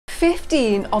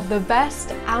15 of the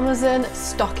best Amazon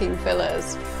stocking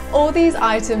fillers. All these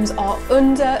items are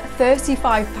under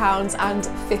 £35 and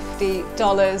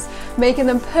 $50, making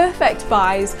them perfect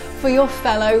buys for your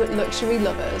fellow luxury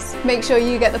lovers. Make sure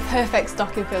you get the perfect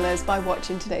stocking fillers by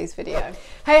watching today's video.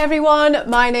 Hey everyone,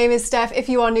 my name is Steph. If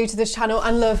you are new to this channel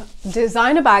and love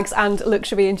designer bags and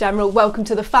luxury in general, welcome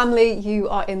to the family. You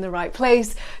are in the right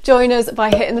place. Join us by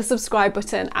hitting the subscribe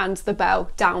button and the bell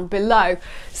down below.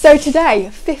 So today,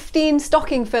 15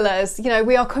 stocking fillers. You know,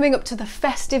 we are coming up to the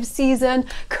festive season.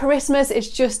 Christmas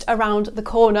is just around the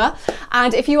corner,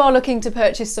 and if you are looking to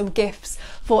purchase some gifts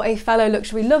for a fellow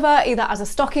luxury lover, either as a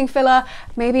stocking filler,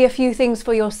 maybe a few things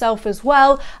for yourself as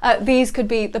well, these could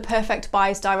be the perfect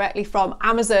buys directly from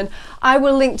Amazon. I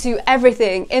will link to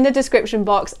everything in the description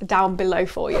box down below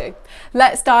for you.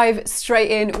 Let's dive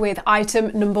straight in with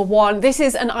item number one. This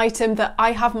is an item that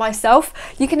I have myself.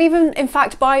 You can even in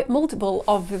fact buy multiple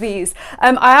of these.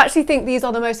 I actually think these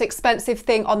are the most expensive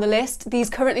thing on the list.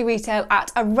 These currently retail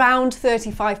at around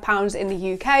 £35 in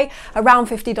the UK, around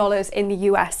 $50 in the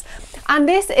US. And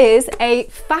this is a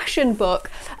fashion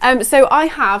book. So I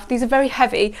have, these are very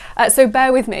heavy, so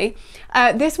bear with me.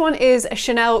 This one is a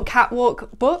Chanel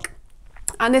catwalk book,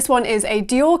 and this one is a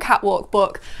Dior catwalk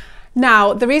book.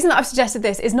 Now, the reason that I've suggested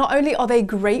this is not only are they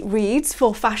great reads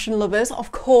for fashion lovers,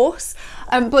 of course,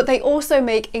 but they also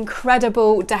make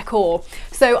incredible decor.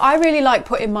 So I really like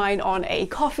putting mine on a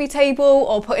coffee table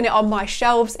or putting it on my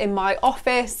shelves in my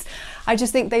office. I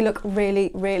just think they look really,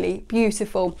 really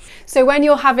beautiful. So when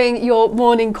you're having your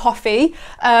morning coffee,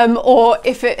 or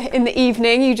if in the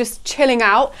evening you're just chilling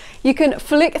out, you can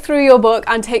flick through your book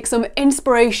and take some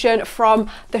inspiration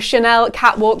from the Chanel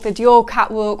catwalk, the Dior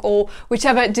catwalk, or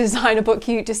whichever designer book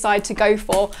you decide to go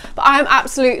for. But I am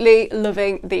absolutely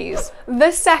loving these.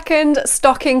 The second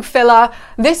stocking filler,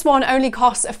 this one only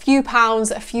costs a few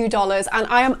pounds, a few dollars, and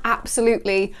I am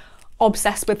absolutely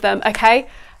obsessed with them, okay?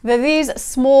 They're these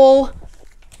small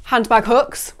handbag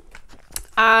hooks,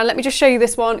 and let me just show you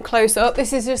this one close up.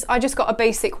 This is just, I just got a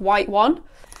basic white one,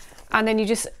 and then you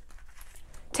just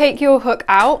take your hook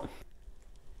out,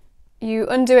 you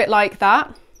undo it like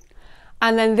that,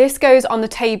 and then this goes on the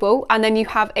table, and then you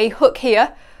have a hook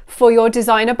here for your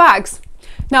designer bags.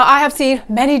 Now, I have seen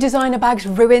many designer bags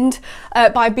ruined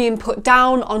by being put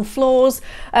down on floors,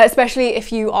 especially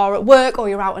if you are at work or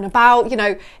you're out and about. You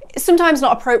know, it's sometimes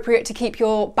not appropriate to keep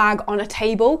your bag on a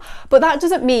table, but that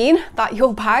doesn't mean that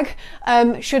your bag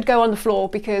should go on the floor,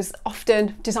 because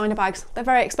often designer bags, they're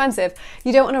very expensive.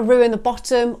 You don't want to ruin the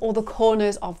bottom or the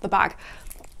corners of the bag.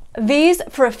 These,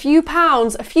 for a few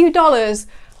pounds, a few dollars,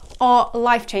 are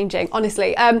life-changing,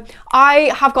 honestly.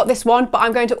 I have got this one, but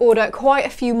I'm going to order quite a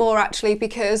few more actually,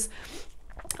 because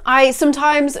I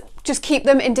sometimes just keep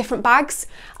them in different bags,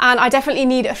 and I definitely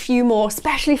need a few more,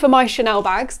 especially for my Chanel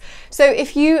bags. So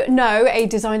if you know a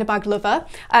designer bag lover,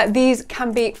 these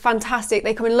can be fantastic.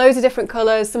 They come in loads of different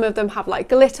colors. Some of them have like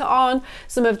glitter on,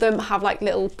 some of them have like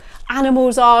little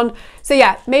animals on. So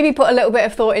yeah, maybe put a little bit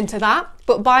of thought into that.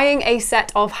 But buying a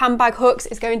set of handbag hooks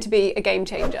is going to be a game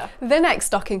changer. The next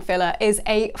stocking filler is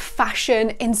a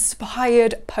fashion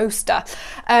inspired poster.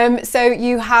 So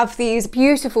you have these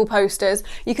beautiful posters.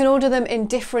 You can order them in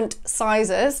different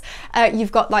sizes.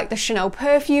 You've got like the Chanel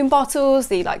perfume bottles,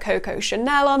 the like Coco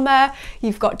Chanel on there.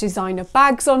 You've got designer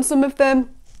bags on some of them.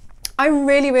 I'm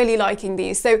really, really liking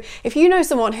these. So if you know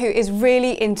someone who is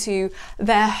really into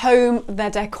their home, their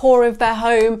decor of their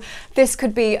home, this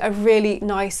could be a really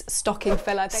nice stocking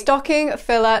filler. Stocking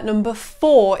filler number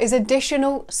 4 is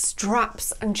additional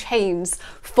straps and chains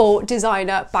for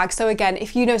designer bags. So again,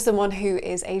 if you know someone who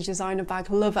is a designer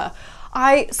bag lover,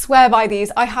 I swear by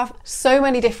these. I have so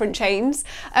many different chains.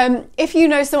 If you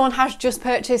know someone has just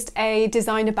purchased a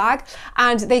designer bag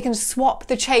and they can swap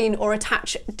the chain or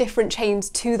attach different chains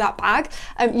to that bag,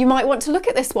 you might want to look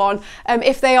at this one.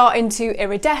 If they are into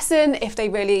iridescent, if they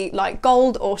really like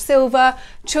gold or silver,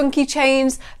 chunky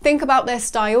chains, think about their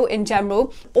style in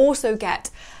general. Also get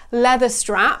leather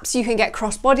straps. You can get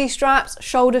crossbody straps,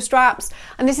 shoulder straps,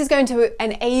 and this is going to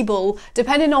enable,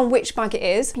 depending on which bag it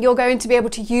is, you're going to be able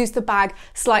to use the bag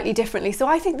slightly differently. So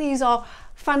I think these are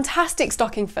fantastic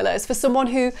stocking fillers for someone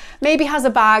who maybe has a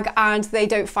bag and they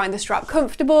don't find the strap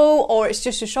comfortable, or it's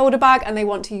just a shoulder bag and they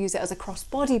want to use it as a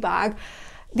crossbody bag.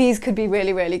 These could be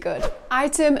really, really good.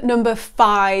 Item number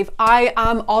 5. I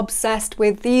am obsessed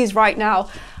with these right now.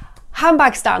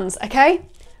 Handbag stands, okay?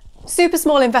 Super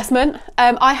small investment.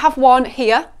 I have one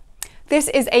here. This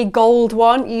is a gold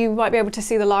one. You might be able to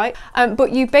see the light.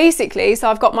 But you basically,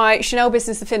 so I've got my Chanel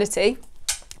Business Affinity.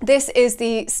 This is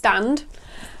the stand.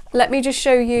 Let me just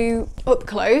show you up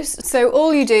close. So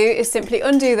all you do is simply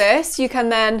undo this. You can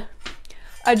then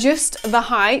adjust the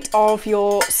height of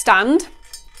your stand,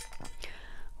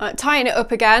 tighten it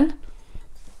up again,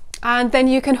 and then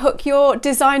you can hook your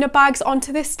designer bags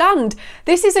onto this stand.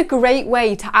 This is a great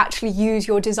way to actually use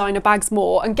your designer bags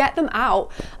more and get them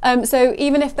out. So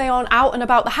even if they aren't out and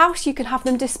about the house, you can have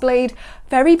them displayed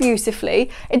very beautifully.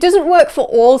 It doesn't work for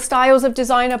all styles of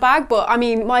designer bag, but I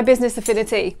mean, my Business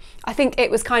Affinity, I think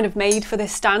it was kind of made for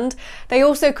this stand. They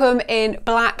also come in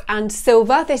black and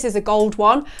silver. This is a gold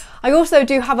one. I also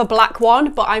do have a black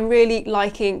one, but I'm really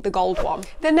liking the gold one.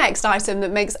 The next item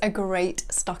that makes a great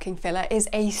stocking filler is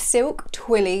a silk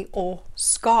twilly or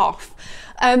scarf.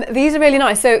 These are really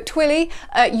nice. So twilly,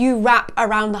 you wrap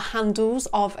around the handles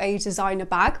of a designer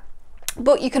bag.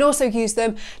 But you can also use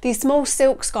them, these small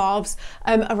silk scarves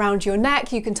around your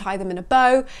neck. You can tie them in a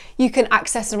bow. You can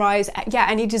accessorize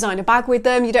any designer bag with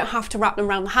them. You don't have to wrap them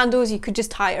around the handles. You could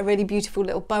just tie a really beautiful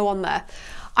little bow on there.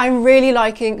 I'm really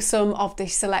liking some of the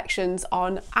selections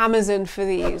on Amazon for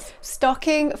these.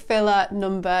 Stocking filler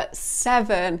number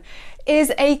 7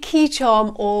 is a key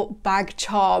charm or bag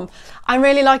charm. I'm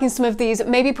really liking some of these.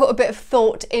 Maybe put a bit of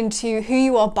thought into who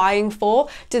you are buying for.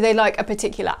 Do they like a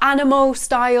particular animal,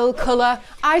 style, colour?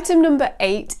 Item number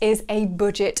 8 is a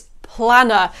budget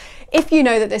planner. If you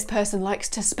know that this person likes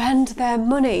to spend their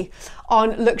money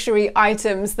on luxury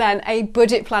items, then a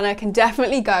budget planner can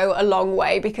definitely go a long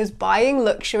way, because buying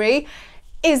luxury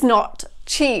is not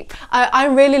cheap.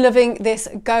 I'm really loving this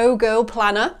Go Girl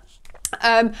planner.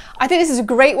 I think this is a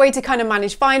great way to kind of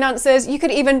manage finances. You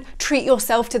could even treat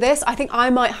yourself to this. I think I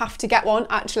might have to get one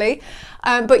actually.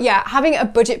 But yeah, having a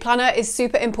budget planner is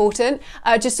super important,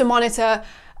 just to monitor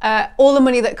all the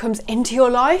money that comes into your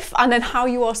life and then how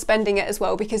you are spending it as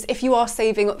well. Because if you are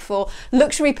saving up for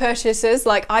luxury purchases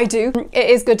like I do, it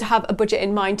is good to have a budget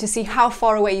in mind to see how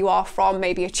far away you are from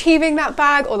maybe achieving that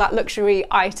bag or that luxury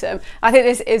item. I think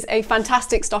this is a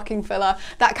fantastic stocking filler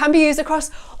that can be used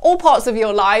across all parts of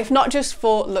your life, not just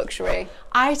for luxury.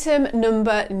 Item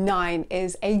number 9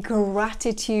 is a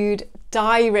gratitude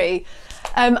diary.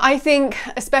 I think,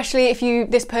 especially if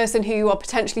this person who you are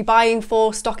potentially buying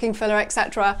for, stocking filler,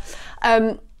 etc.,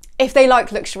 if they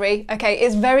like luxury, okay,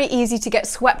 it's very easy to get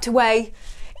swept away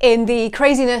in the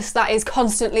craziness that is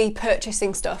constantly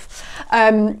purchasing stuff.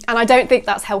 And I don't think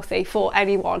that's healthy for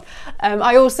anyone.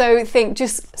 I also think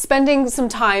just spending some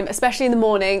time, especially in the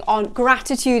morning, on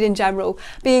gratitude in general,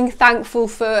 being thankful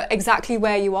for exactly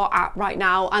where you are at right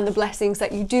now and the blessings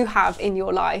that you do have in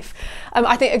your life.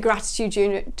 I think a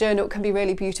gratitude journal can be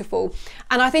really beautiful.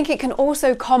 And I think it can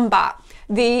also combat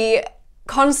the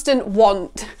constant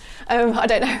want. I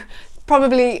don't know,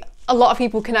 probably a lot of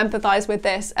people can empathize with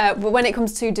this, but when it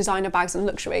comes to designer bags and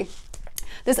luxury,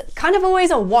 there's kind of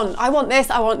always a want. I want this,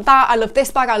 I want that, I love this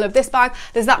bag, I love this bag.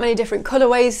 There's that many different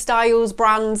colorways, styles,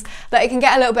 brands that it can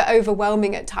get a little bit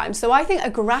overwhelming at times. So I think a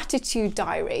gratitude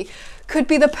diary could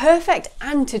be the perfect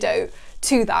antidote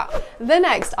to that. The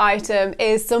next item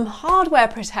is some hardware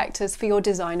protectors for your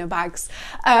designer bags.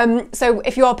 So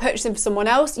if you are purchasing for someone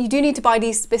else, you do need to buy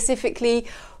these specifically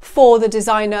for the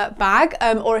designer bag,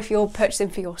 or if you're purchasing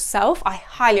for yourself, I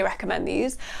highly recommend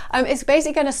these. It's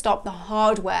basically going to stop the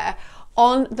hardware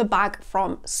on the bag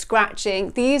from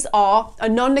scratching. These are a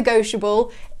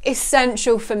non-negotiable,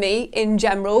 essential for me in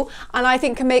general, and I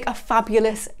think can make a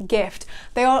fabulous gift.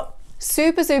 They are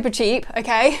super cheap,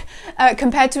 okay,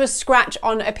 compared to a scratch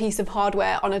on a piece of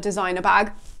hardware on a designer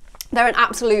bag. They're an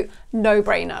absolute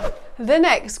no-brainer. The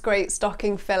next great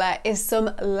stocking filler is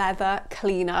some leather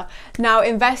cleaner. Now,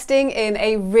 investing in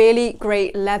a really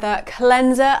great leather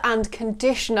cleanser and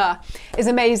conditioner is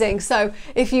amazing. So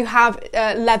if you have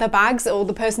leather bags, or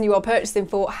the person you are purchasing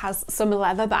for has some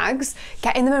leather bags,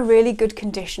 getting them a really good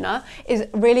conditioner is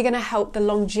really going to help the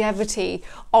longevity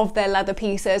of their leather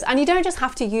pieces. And you don't just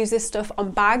have to use this stuff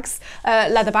on bags,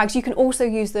 leather bags, you can also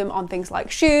use them on things like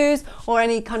shoes or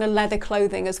any kind of leather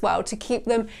clothing as well, to keep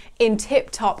them in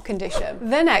tip-top condition.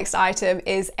 The next item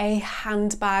is a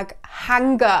handbag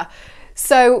hanger.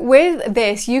 So with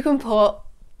this, you can put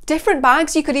different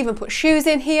bags. You could even put shoes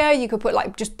in here. You could put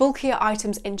like just bulkier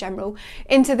items in general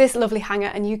into this lovely hanger,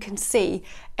 and you can see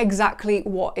exactly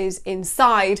what is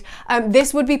inside.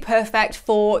 This would be perfect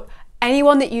for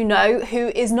anyone that you know who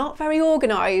is not very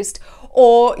organized,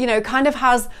 or, you know, kind of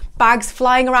has bags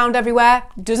flying around everywhere.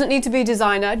 Doesn't need to be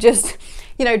designer, just,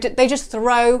 you know, they just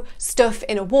throw stuff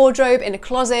in a wardrobe, in a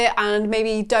closet, and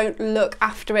maybe don't look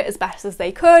after it as best as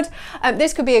they could.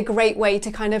 This could be a great way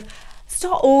to kind of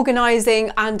start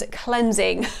organizing and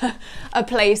cleansing a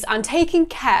place and taking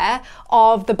care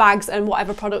of the bags and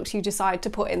whatever products you decide to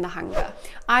put in the hanger.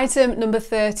 Item number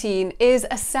 13 is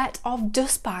a set of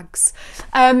dust bags.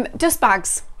 Dust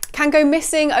bags. can go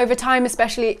missing over time,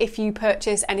 especially if you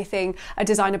purchase anything, a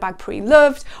designer bag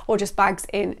pre-loved or just bags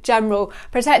in general.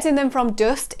 Protecting them from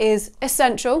dust is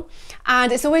essential,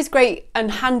 and it's always great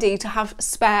and handy to have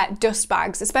spare dust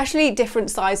bags, especially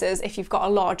different sizes if you've got a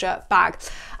larger bag.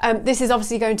 This is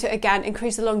obviously going to, again,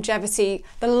 increase the longevity,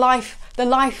 the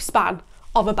lifespan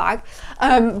of a bag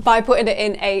by putting it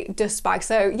in a dust bag.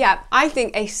 So yeah, I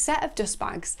think a set of dust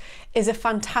bags is a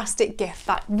fantastic gift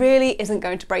that really isn't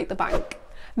going to break the bank.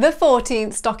 The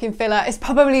 14th stocking filler is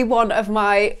probably one of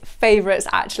my favorites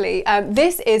actually.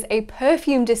 This is a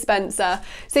perfume dispenser.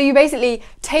 So you basically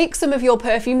take some of your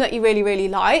perfume that you really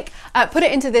like, put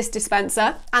it into this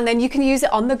dispenser, and then you can use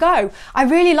it on the go. I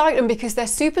really like them because they're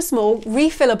super small,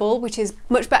 refillable, which is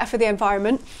much better for the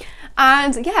environment.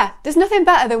 And yeah, there's nothing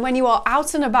better than when you are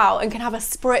out and about and can have a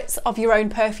spritz of your own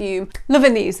perfume.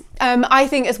 Loving these. I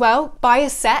think as well, buy a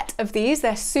set of these.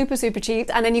 They're super cheap,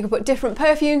 and then you can put different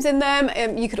perfumes in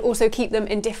them. You could also keep them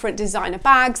in different designer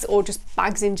bags or just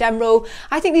bags in general.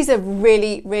 I think these are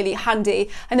really handy,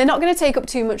 and they're not going to take up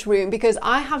too much room, because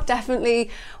I have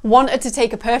definitely wanted to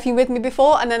take a perfume with me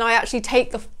before, and then I actually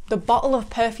take the bottle of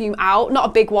perfume out, not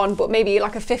a big one, but maybe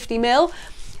like a 50 ml.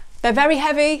 They're very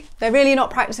heavy, they're really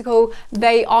not practical,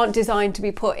 they aren't designed to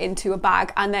be put into a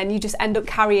bag, and then you just end up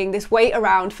carrying this weight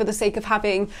around for the sake of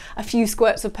having a few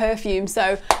squirts of perfume.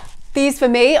 So these for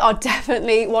me are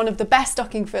definitely one of the best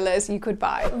stocking fillers you could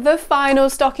buy. The final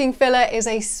stocking filler is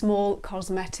a small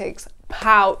cosmetics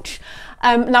pouch.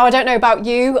 Now I don't know about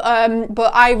you,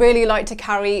 but I really like to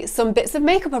carry some bits of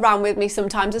makeup around with me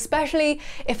sometimes, especially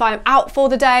if I'm out for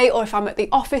the day or if I'm at the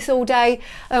office all day.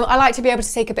 I like to be able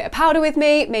to take a bit of powder with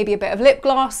me, maybe a bit of lip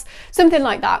gloss, something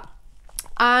like that.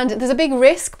 And there's a big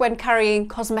risk when carrying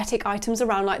cosmetic items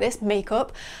around like this,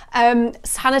 makeup,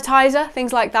 sanitizer,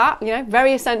 things like that, you know,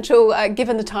 very essential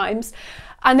given the times.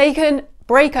 And they can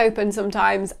break open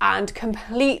sometimes and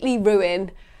completely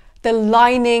ruin the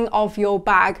lining of your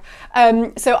bag.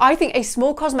 So I think a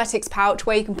small cosmetics pouch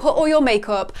where you can put all your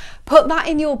makeup, put that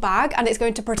in your bag, and it's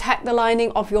going to protect the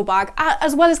lining of your bag,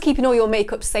 as well as keeping all your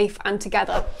makeup safe and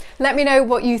together. Let me know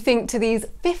what you think to these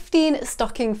 15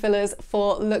 stocking fillers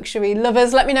for luxury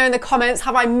lovers. Let me know in the comments,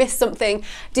 have I missed something?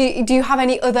 Do you have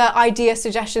any other idea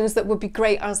suggestions that would be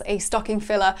great as a stocking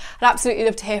filler? I'd absolutely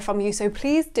love to hear from you, so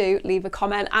please do leave a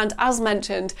comment. And as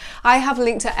mentioned, I have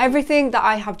linked to everything that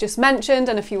I have just mentioned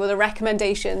and a few other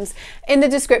recommendations in the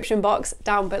description box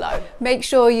down below. Make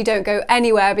sure you don't go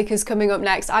anywhere, because coming up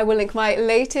next I will link my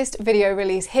latest video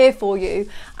release here for you,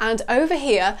 and over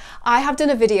here I have done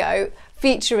a video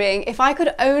featuring if I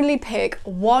could only pick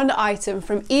one item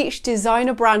from each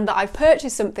designer brand that I've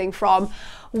purchased something from,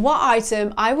 what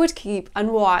item I would keep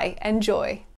and why. Enjoy.